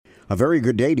A very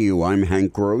good day to you. I'm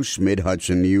Hank Gross,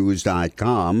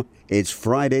 MidHudsonNews.com. It's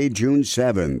Friday, June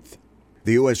 7th.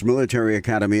 The U.S. Military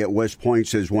Academy at West Point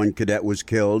says one cadet was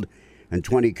killed and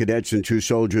 20 cadets and 2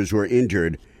 soldiers were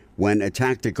injured when a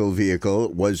tactical vehicle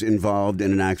was involved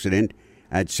in an accident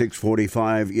at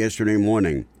 6:45 yesterday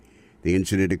morning. The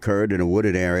incident occurred in a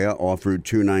wooded area off Route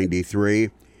 293.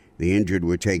 The injured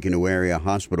were taken to area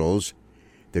hospitals.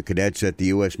 The cadets at the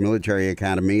U.S. Military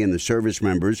Academy and the service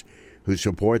members who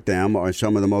support them are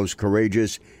some of the most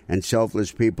courageous and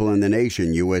selfless people in the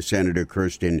nation, U.S. Senator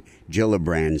Kirsten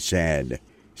Gillibrand said.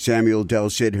 Samuel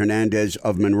Del Cid Hernandez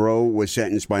of Monroe was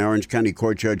sentenced by Orange County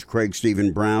Court Judge Craig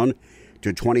Stephen Brown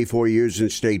to 24 years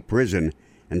in state prison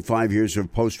and 5 years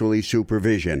of post-release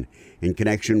supervision in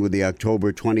connection with the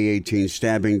October 2018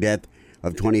 stabbing death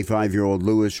of 25-year-old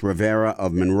Luis Rivera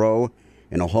of Monroe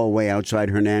in a hallway outside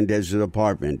Hernandez's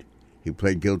apartment. He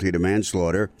pled guilty to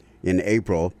manslaughter in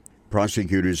April.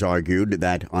 Prosecutors argued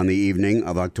that on the evening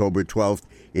of October 12th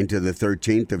into the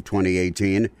 13th of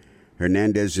 2018,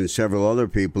 Hernandez and several other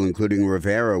people, including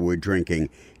Rivera, were drinking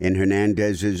in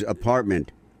Hernandez's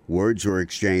apartment. Words were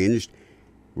exchanged.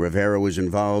 Rivera was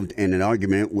involved in an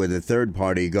argument with a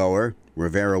third-party goer.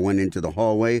 Rivera went into the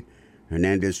hallway.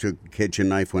 Hernandez took a kitchen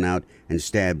knife, went out, and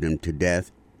stabbed him to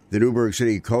death. The Newburgh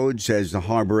City Code says the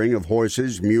harboring of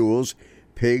horses, mules,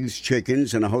 pigs,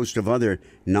 chickens, and a host of other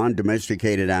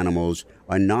non-domesticated animals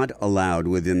are not allowed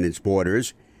within its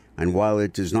borders. And while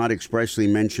it does not expressly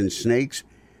mention snakes,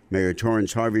 Mayor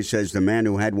Torrance Harvey says the man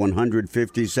who had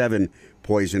 157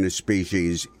 poisonous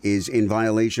species is in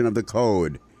violation of the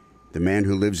code. The man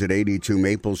who lives at 82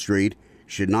 Maple Street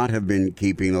should not have been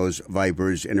keeping those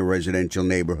vipers in a residential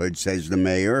neighborhood, says the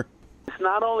mayor. It's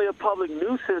not only a public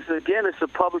nuisance, again, it's a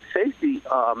public safety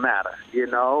matter,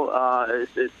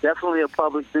 It's definitely a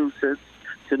public nuisance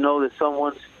to know that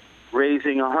someone's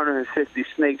raising 150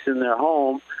 snakes in their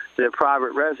home, their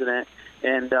private residence,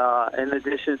 and in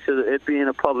addition to it being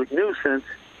a public nuisance,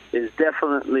 is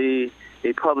definitely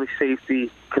a public safety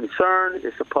concern.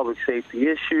 It's a public safety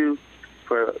issue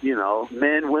for,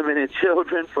 men, women, and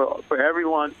children, for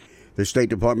everyone. The State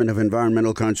Department of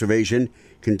Environmental Conservation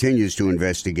continues to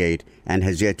investigate and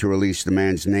has yet to release the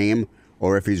man's name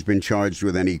or if he's been charged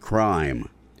with any crime.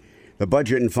 The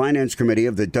Budget and Finance Committee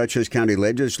of the Dutchess County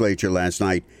Legislature last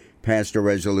night passed a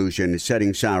resolution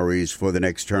setting salaries for the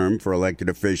next term for elected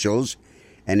officials.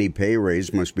 Any pay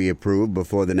raise must be approved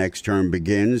before the next term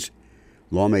begins.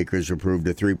 Lawmakers approved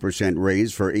a 3%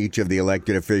 raise for each of the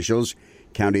elected officials: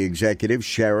 county executive,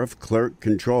 sheriff, clerk,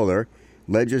 controller,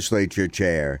 legislature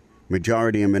chair,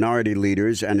 majority and minority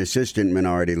leaders and assistant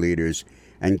minority leaders,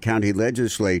 and county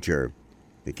legislature.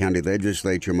 The county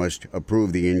legislature must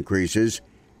approve the increases.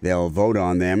 They'll vote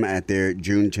on them at their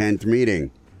June 10th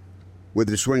meeting. With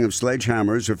the swing of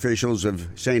sledgehammers, officials of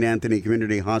St. Anthony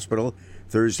Community Hospital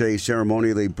Thursday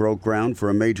ceremonially broke ground for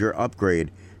a major upgrade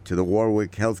to the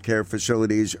Warwick Healthcare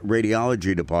Facility's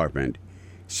radiology department.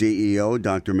 CEO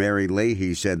Dr. Mary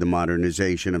Leahy said the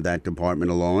modernization of that department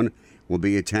alone will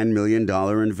be a $10 million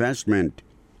investment.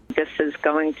 This is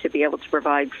going to be able to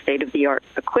provide state-of-the-art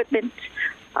equipment,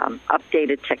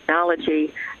 updated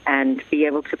technology, and be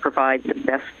able to provide the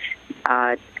best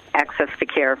access to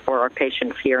care for our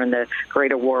patients here in the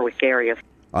greater Warwick area.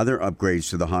 Other upgrades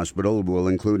to the hospital will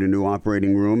include a new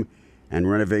operating room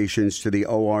and renovations to the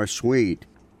OR suite.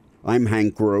 I'm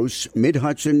Hank Gross,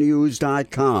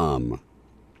 MidHudsonNews.com.